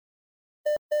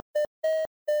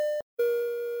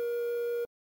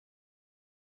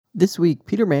This week,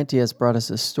 Peter Mantius brought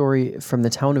us a story from the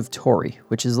town of Torrey,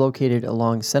 which is located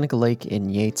along Seneca Lake in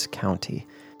Yates County.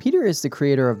 Peter is the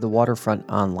creator of the Waterfront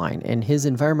Online, and his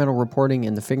environmental reporting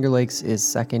in the Finger Lakes is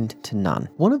second to none.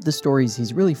 One of the stories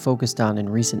he's really focused on in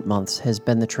recent months has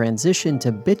been the transition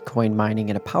to Bitcoin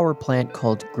mining at a power plant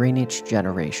called Greenidge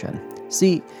Generation.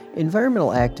 See, environmental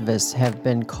activists have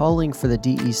been calling for the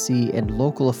DEC and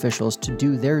local officials to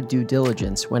do their due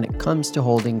diligence when it comes to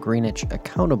holding Greenidge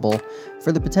accountable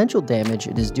for the potential damage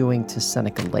it is doing to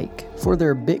Seneca Lake. For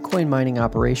their Bitcoin mining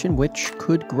operation, which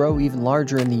could grow even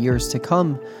larger in the years to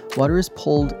come, water is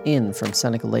pulled in from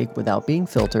Seneca Lake without being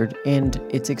filtered, and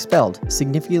it's expelled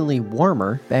significantly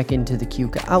warmer back into the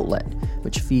Keuka outlet,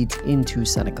 which feeds into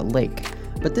Seneca Lake.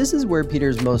 But this is where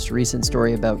Peter's most recent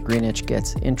story about Greenidge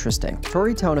gets interesting.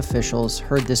 Torrey town officials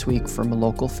heard this week from a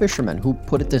local fisherman who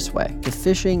put it this way: "The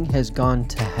fishing has gone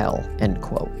to hell," end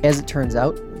quote. As it turns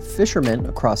out, fishermen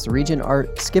across the region are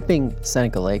skipping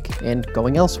Seneca Lake and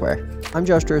going elsewhere. I'm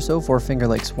Josh Durso for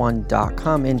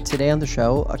FingerLakes1.com, and today on the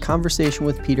show, a conversation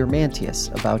with Peter Mantius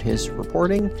about his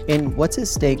reporting and what's at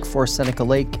stake for Seneca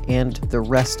Lake and the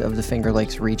rest of the Finger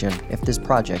Lakes region if this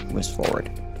project moves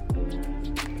forward.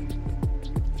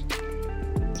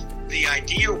 The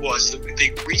idea was that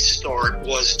the restart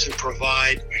was to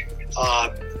provide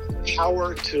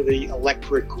power to the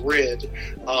electric grid,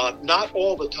 not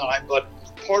all the time, but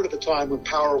part of the time when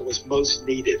power was most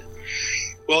needed.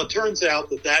 Well, it turns out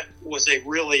that was a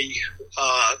really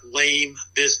lame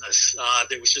business.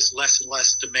 There was just less and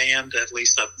less demand, at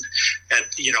least at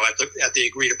the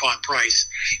agreed upon price,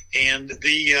 and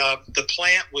the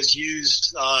plant was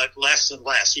used less and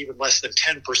less, even less than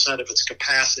 10% of its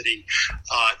capacity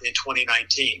in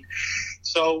 2019.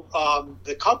 So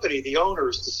the company, the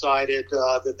owners, decided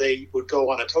that they would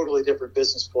go on a totally different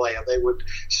business plan. They would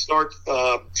start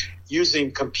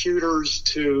using computers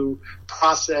to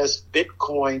process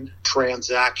Bitcoin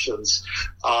transactions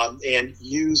and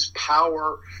use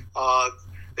power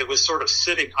that was sort of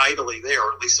sitting idly there,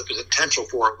 or at least the potential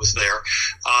for it was there,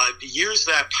 to use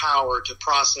that power to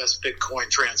process Bitcoin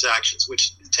transactions,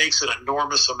 which takes an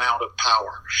enormous amount of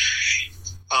power.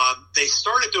 They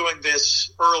started doing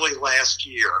this early last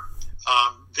year.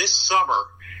 This summer,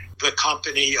 the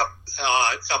company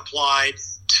applied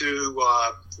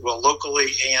to,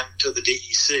 locally and to the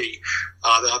DEC.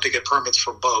 They'll have to get permits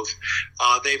from both.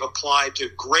 They've applied to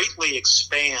greatly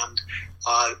expand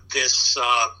this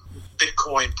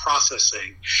Bitcoin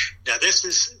processing. Now, this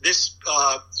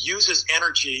uses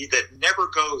energy that never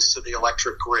goes to the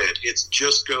electric grid. It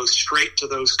just goes straight to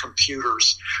those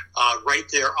computers right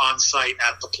there on site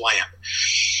at the plant.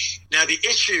 Now, the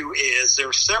issue is there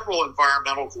are several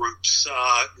environmental groups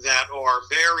that are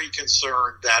very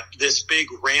concerned that this big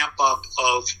ramp up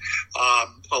of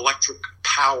electric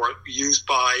power used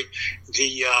by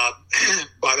the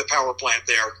power plant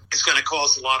there is going to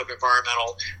cause a lot of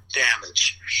environmental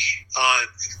damage.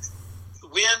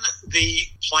 When the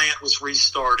plant was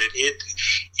restarted,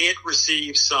 it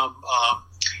received some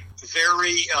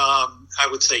very, I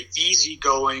would say,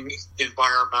 easygoing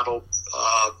environmental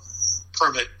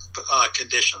permit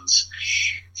conditions.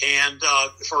 And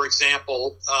for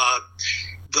example,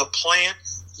 the plant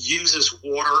uses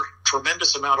water,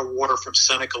 tremendous amount of water from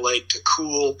Seneca Lake to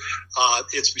cool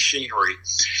its machinery.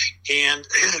 And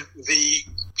the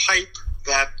pipe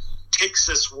that takes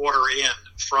this water in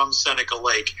from Seneca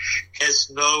Lake has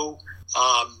no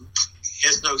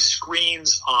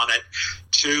screens on it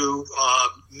to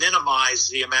minimize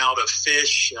the amount of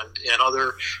fish and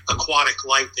other aquatic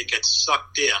life that gets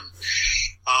sucked in.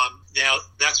 Now,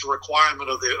 that's a requirement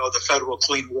of the Federal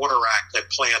Clean Water Act that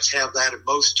plants have that, and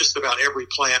just about every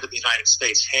plant in the United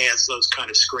States has those kind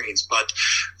of screens, but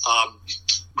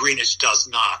Greenidge does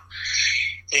not.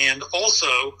 And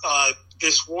also,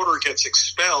 this water gets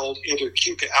expelled into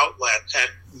Keuka outlet at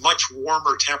much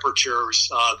warmer temperatures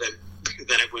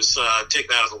than it was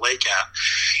taken out of the lake at.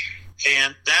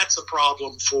 And that's a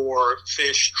problem for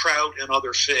fish, trout, and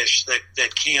other fish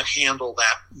that can't handle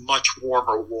that much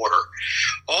warmer water.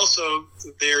 Also,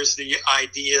 there's the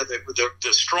idea that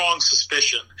the strong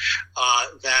suspicion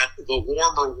that the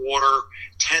warmer water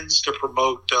tends to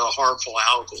promote harmful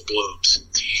algal blooms.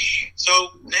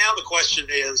 So now the question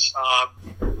is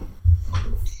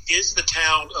the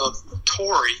town of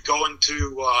Torrey going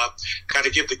to kind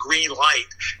of give the green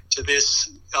light to this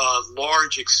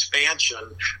large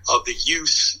expansion of the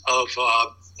use of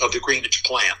the Greenidge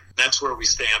plant? That's where we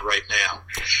stand right now.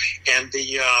 And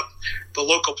the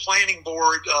local planning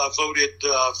board voted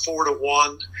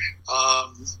 4-1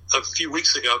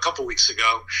 a couple weeks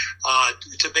ago,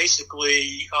 to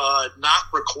basically not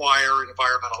require an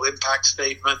environmental impact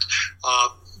statement,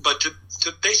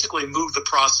 to basically move the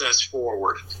process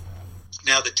forward.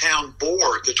 Now, the town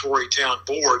board, the Torrey Town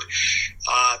Board,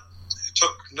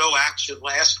 took no action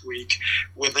last week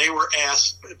when they were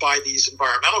asked by these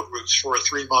environmental groups for a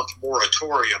 3-month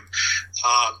moratorium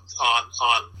on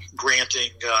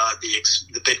granting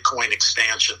the Bitcoin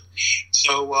expansion.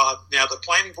 So now the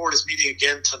planning board is meeting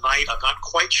again tonight. I'm not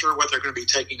quite sure what they're going to be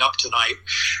taking up tonight,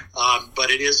 but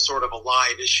it is sort of a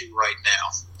live issue right now.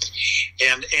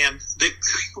 And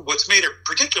what's made it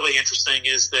particularly interesting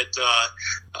is that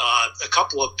a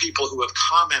couple of people who have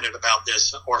commented about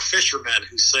this are fishermen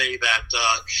who say that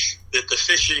the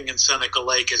fishing in Seneca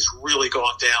Lake has really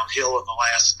gone downhill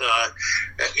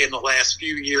in the last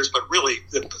few years, but really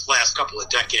the last couple of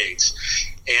decades.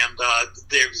 And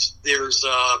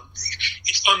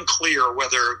it's unclear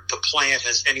whether the plant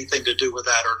has anything to do with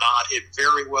that or not. It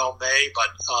very well may, but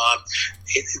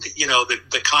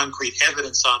the concrete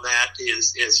evidence on that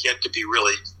is yet to be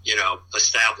really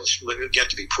established, yet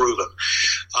to be proven.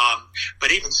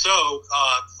 But even so,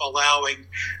 allowing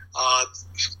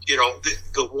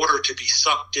the water to be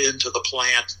sucked into the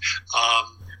plant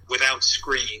without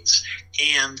screens,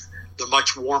 and the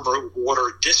much warmer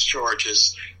water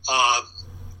discharges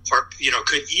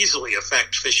could easily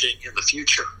affect fishing in the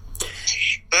future.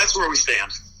 That's where we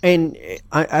stand. And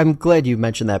I'm glad you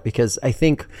mentioned that, because I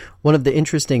think one of the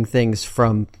interesting things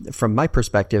from my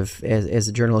perspective as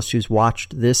a journalist who's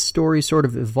watched this story sort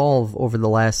of evolve over the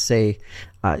last, say,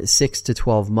 6 to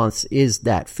 12 months is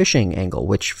that fishing angle,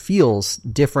 which feels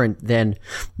different than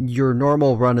your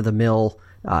normal run-of-the-mill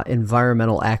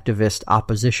environmental activist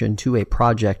opposition to a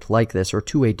project like this or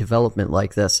to a development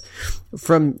like this.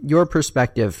 From your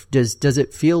perspective, does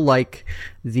it feel like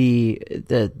the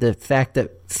fact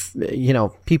that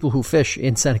people who fish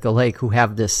in Seneca Lake, who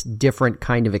have this different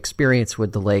kind of experience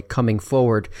with the lake coming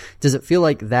forward, does it feel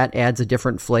like that adds a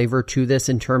different flavor to this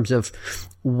in terms of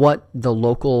what the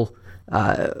local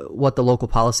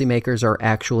policymakers are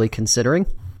actually considering?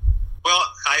 Well,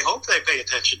 I hope they pay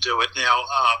attention to it now.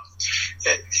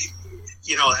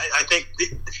 I think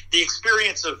the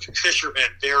experience of fishermen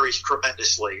varies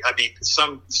tremendously. I mean,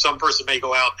 some person may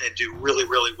go out and do really,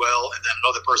 really well, and then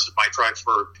another person might try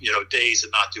for days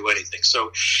and not do anything.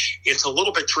 So it's a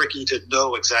little bit tricky to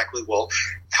know exactly, well,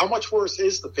 how much worse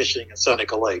is the fishing in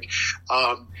Seneca Lake?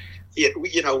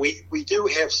 We do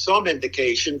have some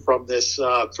indication from this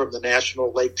from the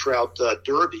National Lake Trout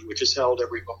Derby, which is held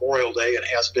every Memorial Day and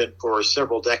has been for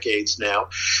several decades now.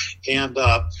 And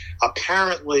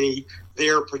apparently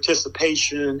their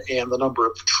participation and the number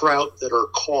of trout that are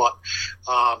caught,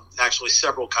 actually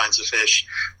several kinds of fish,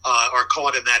 are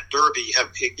caught in that derby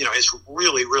has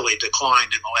really, really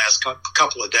declined in the last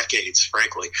couple of decades,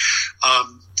 frankly.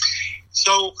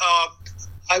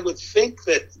 I would think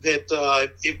that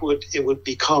it would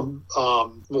become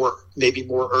more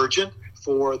urgent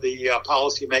for the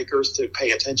policymakers to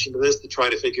pay attention to this, to try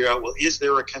to figure out, well, is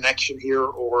there a connection here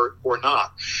or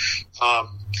not?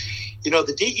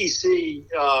 The DEC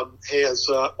has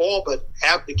all but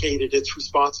abdicated its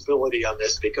responsibility on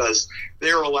this, because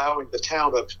they're allowing the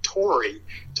town of Torrey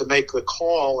to make the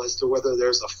call as to whether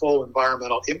there's a full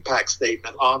environmental impact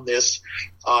statement on this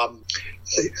on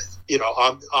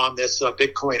this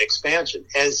Bitcoin expansion,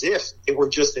 as if it were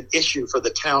just an issue for the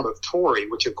town of Torrey,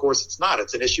 which of course it's not.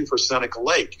 It's an issue for Seneca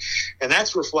Lake. And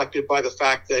that's reflected by the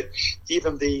fact that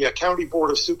even the County Board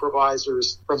of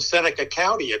Supervisors from Seneca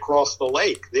County across the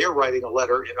lake, they're writing a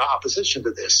letter in opposition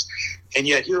to this. And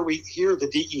yet here the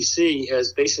DEC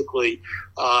has basically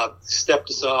stepped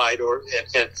aside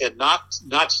and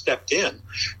not stepped in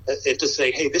to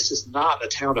say, hey, this is not a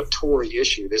town of Torrey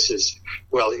issue. It is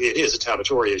a town of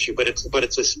Torrey issue, but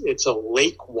it's a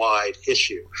lake-wide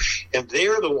issue, and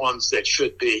they're the ones that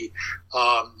should be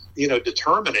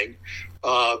determining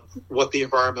what the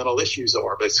environmental issues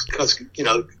are, because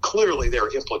clearly there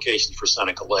are implications for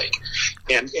Seneca Lake,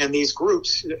 and these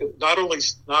groups, not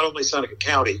only Seneca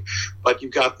County, but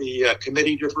you've got the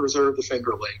Committee to Preserve the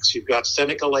Finger Lakes, you've got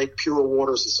Seneca Lake Pure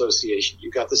Waters Association,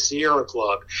 you've got the Sierra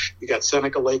Club, you've got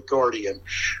Seneca Lake Guardian.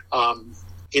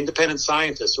 Independent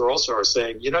scientists are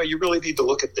saying, you really need to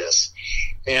look at this.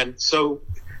 And so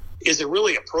is it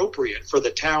really appropriate for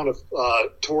the town of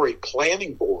Torrey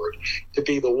Planning Board to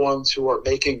be the ones who are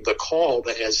making the call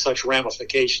that has such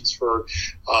ramifications for,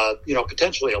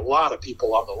 potentially a lot of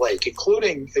people on the lake,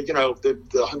 including, the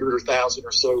 100 or 1,000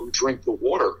 or so who drink the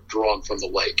water drawn from the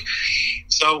lake?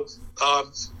 So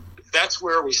that's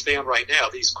where we stand right now.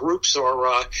 These groups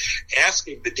are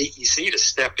asking the DEC to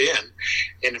step in.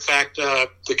 And in fact,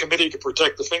 the Committee to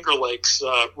Protect the Finger Lakes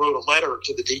wrote a letter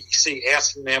to the DEC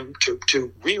asking them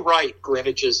to rewrite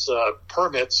Greenidge's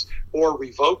permits or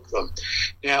revoke them.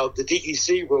 Now, the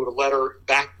DEC wrote a letter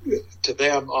back to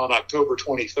them on October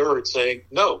 23rd saying,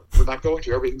 no, we're not going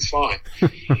to. Everything's fine.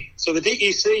 So the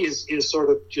DEC is sort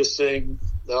of just saying,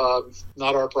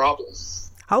 not our problem.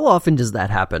 How often does that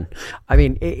happen? I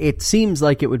mean, it seems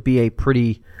like it would be a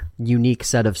pretty unique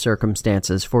set of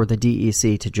circumstances for the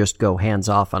DEC to just go hands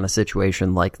off on a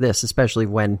situation like this, especially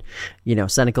when,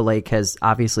 Seneca Lake has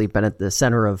obviously been at the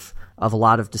center of a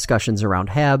lot of discussions around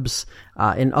HABs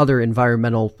and other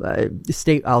environmental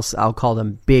I'll call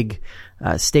them big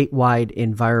statewide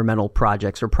environmental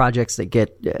projects or projects that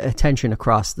get attention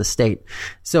across the state.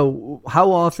 So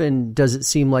how often does it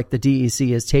seem like the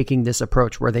DEC is taking this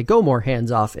approach where they go more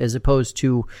hands off as opposed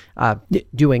to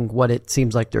doing what it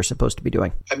seems like they're supposed to be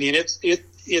doing? I mean,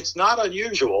 it's not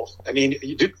unusual. I mean,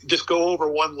 you just go over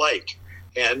one lake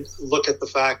and look at the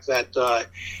fact that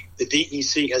the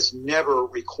DEC has never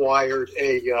required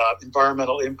a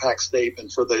environmental impact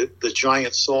statement for the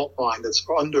giant salt mine that's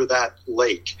under that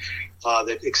lake,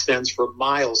 that extends for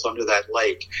miles under that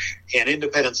lake. And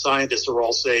independent scientists are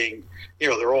all saying,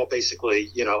 they're all basically,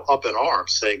 up in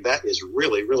arms saying that is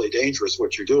really, really dangerous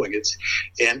what you're doing.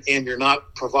 And you're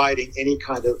not providing any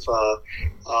kind of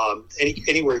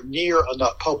anywhere near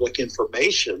enough public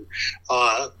information,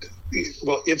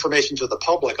 information to the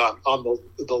public on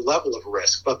the level of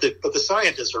risk, but the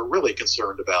scientists are really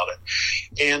concerned about it.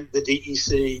 And the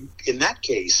DEC in that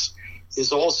case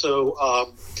is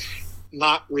also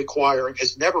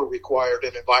has never required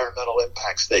an environmental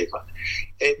impact statement,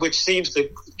 which seems to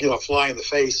fly in the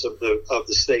face of the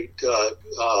state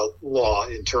law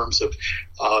in terms of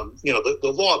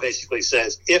the law basically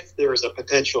says if there's a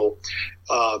potential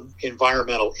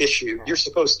environmental issue, you're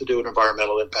supposed to do an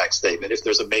environmental impact statement if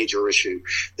there's a major issue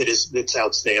that's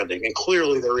outstanding. And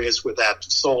clearly there is with that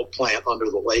salt plant under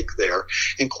the lake there.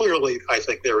 And clearly I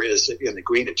think there is in the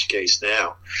Greenidge case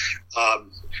now.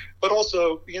 But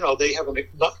also,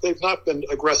 they've not been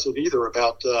aggressive either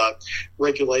about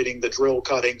regulating the drill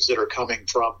cuttings that are coming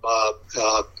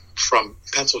from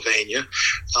Pennsylvania.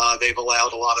 They've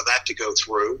allowed a lot of that to go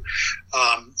through.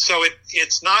 So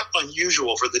it's not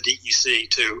unusual for the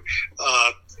DEC to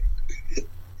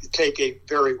take a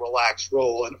very relaxed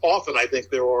role. And often I think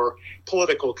there are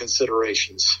political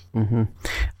considerations. Mm-hmm.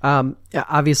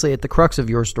 Obviously, at the crux of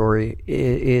your story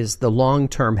is the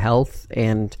long-term health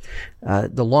and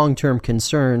the long-term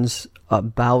concerns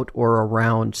about or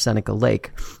around Seneca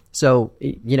Lake. So,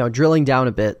 drilling down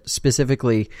a bit,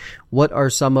 specifically, what are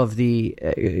some of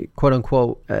the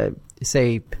quote-unquote,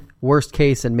 say, worst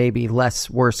case and maybe less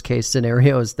worst case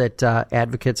scenarios that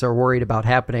advocates are worried about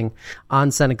happening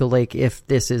on Seneca Lake if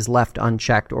this is left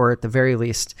unchecked, or at the very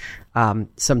least,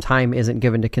 some time isn't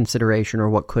given to consideration, or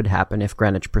what could happen if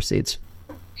Greenidge proceeds?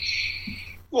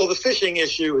 Well, the fishing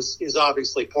issue is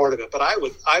obviously part of it, but I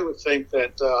would think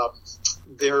that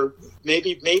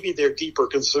maybe their deeper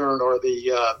concern are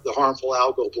the harmful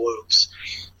algal blooms,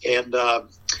 and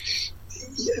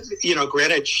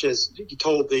Greenidge has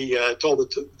told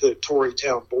the Torrey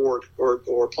Town Board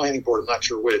or Planning Board, I'm not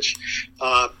sure which,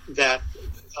 that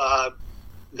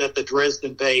the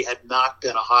Dresden Bay had not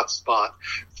been a hotspot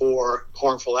for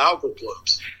harmful algal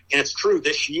blooms. And it's true,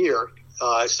 this year,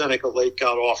 Seneca Lake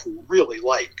got off really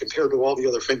light compared to all the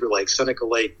other Finger Lakes. Seneca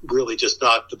Lake really just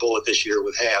dodged the bullet this year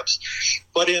with HABs.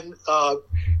 But in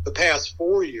the past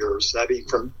 4 years, I mean,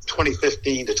 from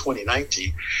 2015 to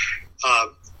 2019,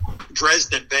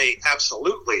 Dresden Bay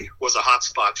absolutely was a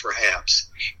hotspot for HABs.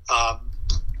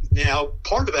 Now,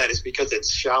 part of that is because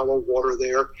it's shallow water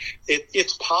there.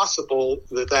 It's possible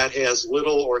that has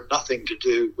little or nothing to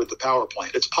do with the power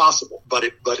plant. It's possible, but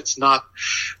it's not.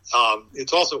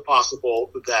 It's also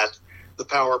possible that the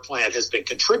power plant has been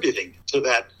contributing to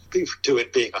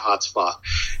it being a hotspot.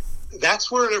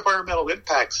 That's where an environmental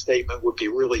impact statement would be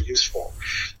really useful,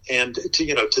 and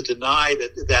to deny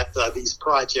that these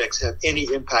projects have any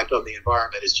impact on the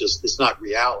environment it's not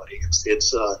reality.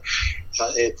 It's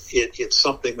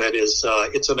something that is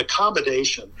it's an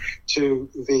accommodation to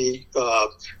the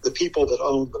people that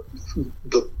own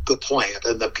the plant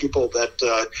and the people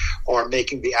that are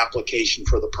making the application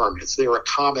for the permits. They're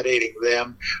accommodating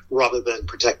them rather than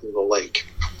protecting the lake.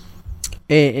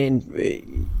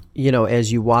 And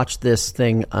as you watch this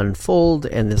thing unfold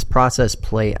and this process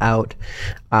play out,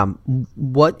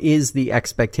 what is the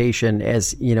expectation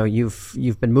as,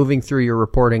 you've been moving through your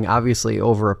reporting, obviously,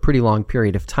 over a pretty long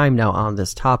period of time now on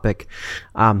this topic.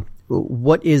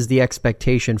 What is the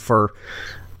expectation for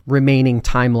remaining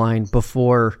timeline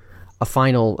before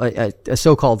a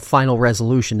so-called final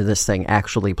resolution to this thing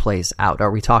actually plays out?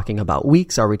 Are we talking about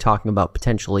weeks? Are we talking about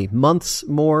potentially months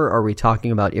more? Are we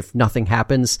talking about, if nothing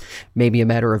happens, maybe a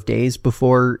matter of days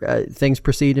before things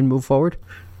proceed and move forward?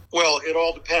 Well, it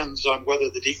all depends on whether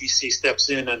the DEC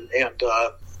steps in and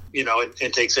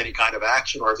takes any kind of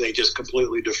action, or if they just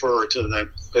completely defer to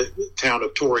the town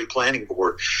of Torrey Planning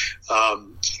Board.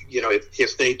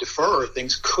 If they defer,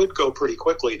 things could go pretty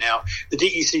quickly. Now, the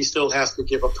DEC still has to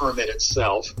give a permit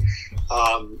itself,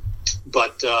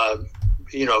 but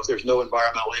if there's no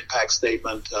environmental impact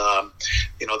statement,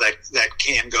 that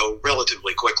can go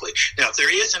relatively quickly. Now, if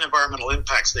there is an environmental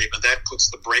impact statement, that puts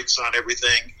the brakes on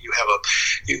everything.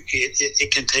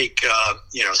 It can take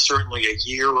certainly a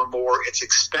year or more. It's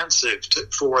expensive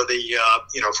for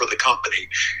the company.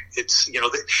 It's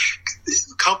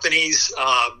the companies.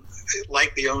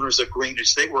 Like the owners of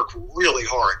Greenidge, they work really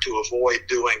hard to avoid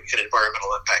doing an environmental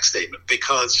impact statement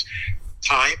because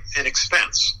time and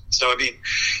expense. So,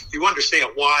 you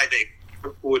understand why they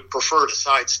would prefer to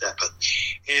sidestep it.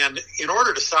 And in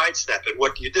order to sidestep it,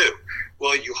 what do?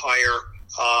 Well, you hire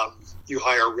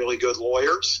really good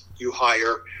lawyers. You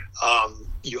hire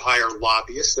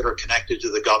lobbyists that are connected to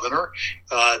the governor.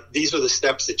 These are the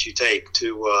steps that you take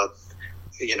to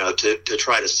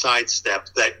try to sidestep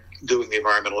that, doing the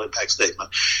environmental impact statement.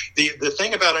 The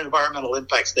thing about an environmental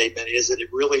impact statement is that it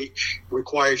really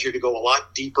requires you to go a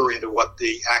lot deeper into what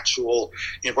the actual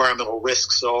environmental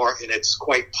risks are, and it's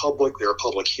quite public. There are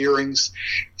public hearings,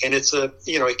 and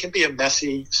it can be a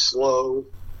messy, slow,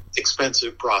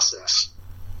 expensive process.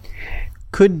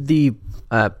 Could the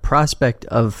prospect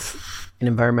of an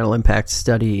environmental impact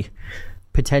study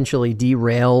potentially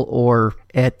derail, or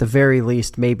at the very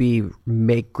least maybe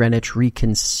make Greenidge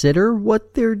reconsider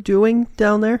what they're doing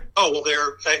down there? Oh, well,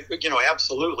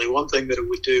 absolutely. One thing that it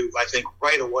would do, I think,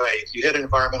 right away, if you had an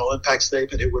environmental impact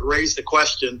statement, it would raise the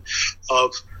question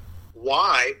of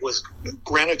why was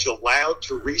Greenidge allowed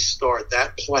to restart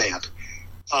that plant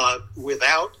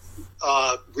without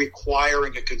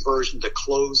requiring a conversion to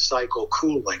closed cycle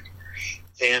cooling.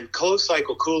 And closed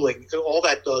cycle cooling, all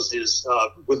that does is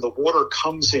when the water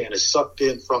comes in, is sucked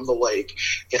in from the lake,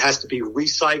 it has to be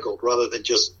recycled rather than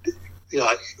just,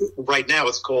 right now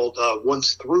it's called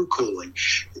once through cooling.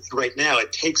 Right now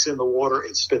it takes in the water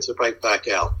and spits it right back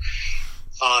out.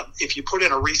 If you put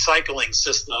in a recycling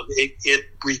system, it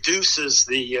reduces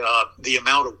the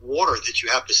amount of water that you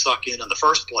have to suck in the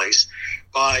first place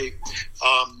by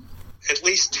at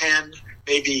least 10,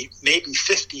 maybe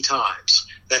 50 times.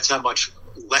 That's how much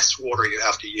less water you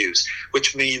have to use,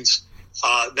 which means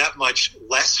that much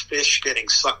less fish getting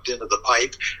sucked into the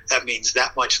pipe. That means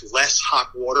that much less hot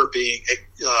water being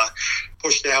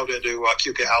pushed out into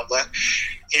Keuka Outlet.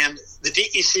 And the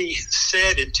DEC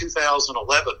said in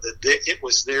 2011 that it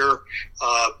was their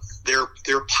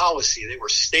policy. They were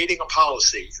stating a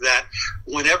policy that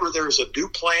whenever there's a new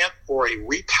plant or a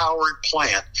repowered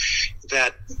plant,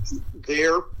 that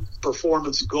their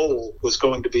performance goal was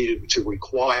going to be to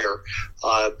require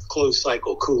closed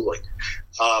cycle cooling.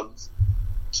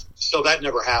 So that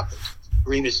never happened.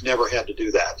 Greenidge never had to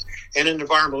do that. And an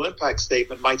environmental impact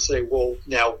statement might say, well,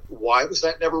 now, why was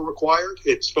that never required?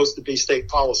 It's supposed to be state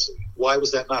policy. Why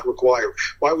was that not required?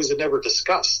 Why was it never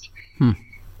discussed?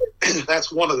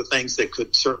 That's one of the things that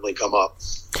could certainly come up.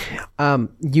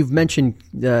 You've mentioned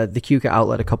the Keuka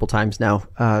Outlet a couple times now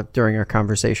during our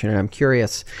conversation, and I'm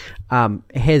curious,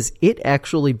 has it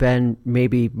actually been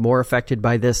maybe more affected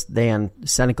by this than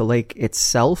Seneca Lake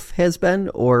itself has been,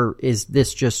 or is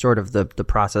this just sort of the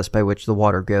process by which the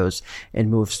water goes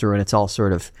and moves through, and it's all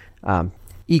sort of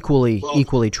equally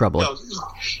troubling?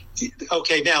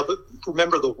 Okay, now, but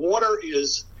remember, the water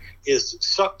is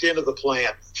sucked into the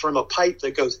plant from a pipe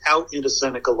that goes out into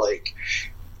Seneca Lake,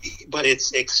 but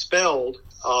it's expelled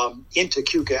into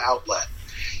Keuka Outlet.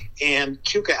 And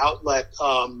Keuka Outlet,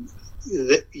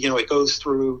 it goes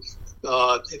through,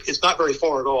 it's not very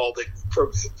far at all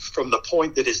from the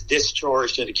point that is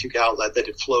discharged into Keuka Outlet that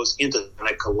it flows into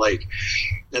Seneca Lake.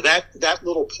 Now that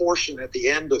little portion at the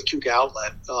end of Keuka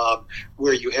Outlet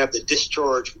where you have the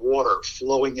discharged water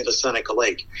flowing into Seneca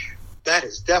Lake, that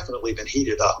has definitely been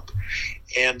heated up.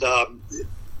 And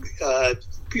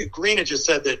Greenidge has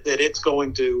said that it's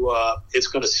going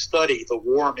to study the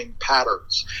warming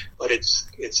patterns, but it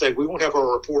said we won't have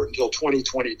our report until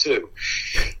 2022.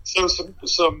 So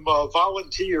some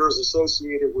volunteers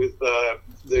associated with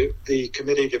the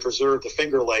Committee to Preserve the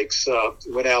Finger Lakes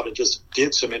went out and just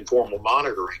did some informal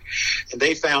monitoring, and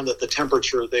they found that the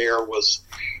temperature there was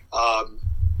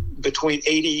between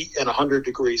 80 and 100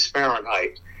 degrees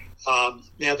Fahrenheit.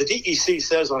 Now, the DEC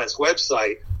says on its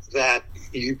website that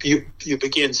you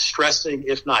begin stressing,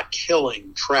 if not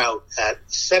killing, trout at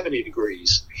 70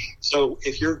 degrees. So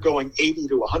if you're going 80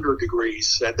 to 100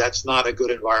 degrees, that's not a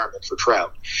good environment for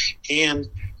trout. And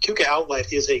Keuka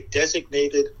Outlet is a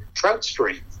designated trout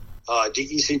stream,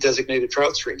 DEC designated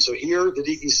trout stream. So here the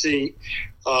DEC,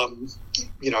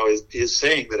 is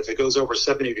saying that if it goes over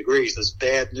 70 degrees, that's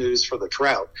bad news for the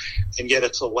trout. And yet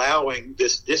it's allowing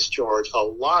this discharge, a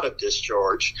lot of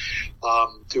discharge,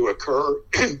 to occur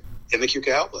in the Keuka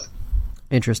Outlet.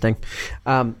 Interesting.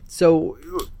 So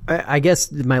I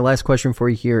guess my last question for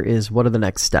you here is, what are the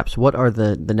next steps? What are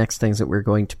the next things that we're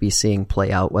going to be seeing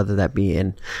play out, whether that be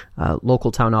in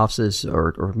local town offices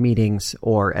or meetings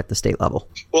or at the state level?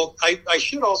 Well, I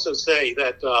should also say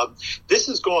that this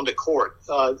has gone to court.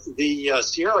 The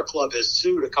Sierra Club has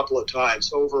sued a couple of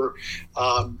times over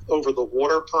the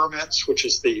water permits, which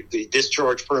is the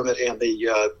discharge permit and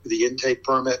the intake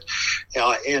permit,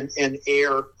 and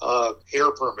air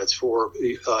permits for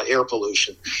air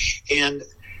pollution. And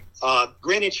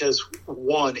Greenidge has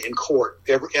won in court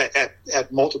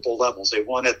at multiple levels. They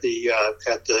won at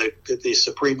the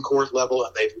Supreme Court level,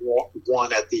 and they've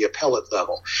won at the appellate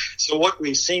level. So what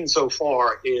we've seen so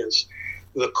far is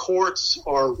the courts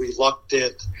are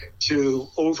reluctant to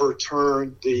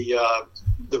overturn the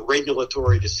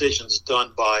regulatory decisions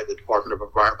done by the Department of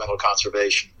Environmental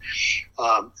Conservation.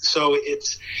 So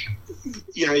it's,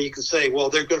 you can say, well,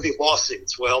 there are going to be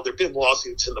lawsuits. Well, there have been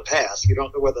lawsuits in the past. You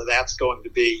don't know whether that's going to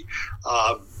be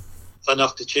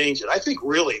enough to change it. I think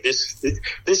really this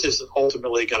is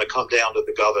ultimately going to come down to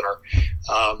the governor.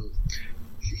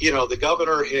 The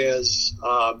governor has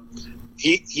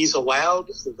he's allowed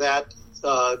that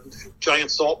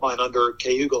giant salt mine under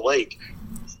Cayuga Lake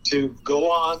to go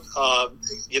on,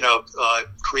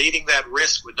 creating that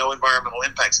risk with no environmental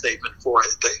impact statement for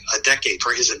a decade,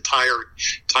 for his entire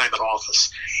time in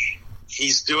office.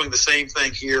 He's doing the same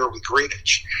thing here with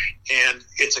Greenidge. And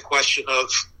it's a question of,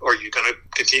 are you going to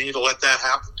continue to let that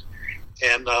happen?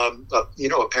 And,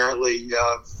 apparently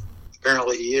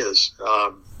he is.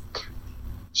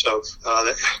 So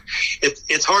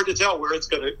it's hard to tell where it's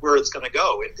going to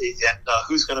go and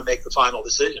who's going to make the final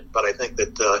decision. But I think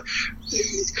that the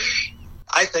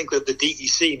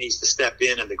DEC needs to step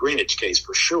in the Greenidge case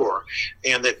for sure,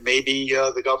 and that maybe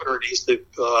the governor needs to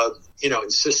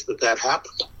insist that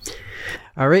happened.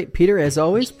 All right, Peter. As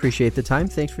always, appreciate the time.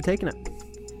 Thanks for taking it.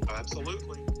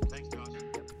 Absolutely.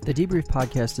 The Debrief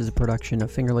Podcast is a production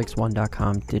of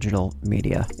FingerLakes1.com digital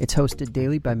media. It's hosted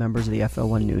daily by members of the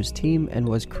FL1 News team and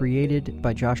was created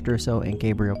by Josh Durso and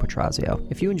Gabriel Petrazio.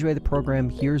 If you enjoy the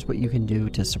program, here's what you can do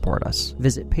to support us.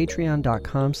 Visit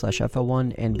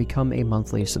patreon.com/FL1 and become a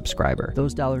monthly subscriber.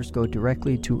 Those dollars go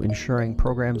directly to ensuring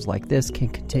programs like this can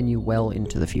continue well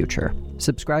into the future.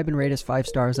 Subscribe and rate us 5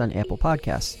 stars on Apple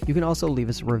Podcasts. You can also leave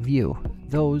us a review.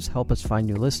 Those help us find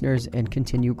new listeners and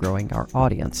continue growing our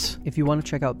audience. If you want to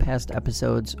check out past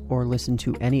episodes or listen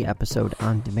to any episode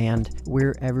on demand,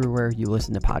 we're everywhere you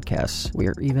listen to podcasts.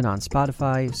 We're even on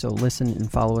Spotify, so listen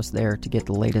and follow us there to get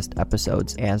the latest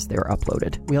episodes as they're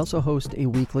uploaded. We also host a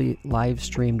weekly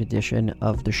live-streamed edition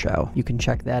of the show. You can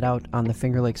check that out on the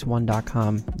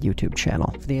FingerLakes1.com YouTube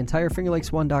channel. For the entire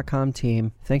FingerLakes1.com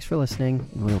team, thanks for listening,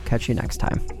 and we'll catch you next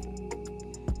time.